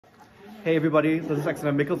Hey everybody, this is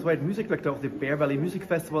Alexander Mickelthwate, music director of the Bear Valley Music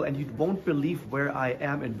Festival, and you won't believe where I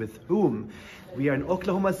am and with whom. We are in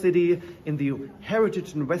Oklahoma City in the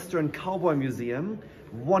Heritage and Western Cowboy Museum.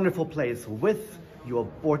 Wonderful place with your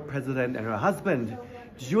board president and her husband.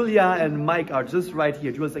 Julia and Mike are just right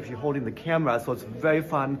here. Julia's actually holding the camera, so it's very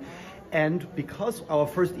fun. And because our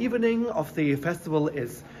first evening of the festival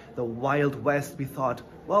is the Wild West, we thought,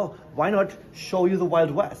 well, why not show you the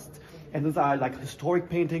Wild West? And these are like historic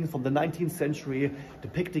paintings from the 19th century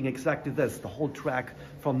depicting exactly this, the whole track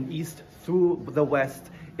from east through the west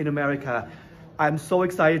in America. I'm so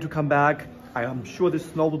excited to come back. I am sure the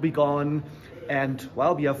snow will be gone. And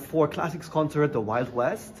well, we have 4 classics concert, the Wild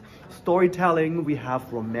West, storytelling, we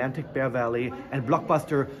have romantic Bear Valley, and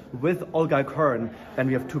blockbuster with Olga Kern. Then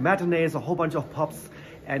we have 2 matinees, a whole bunch of pops,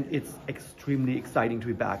 and it's extremely exciting to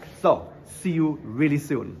be back. So, see you really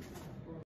soon.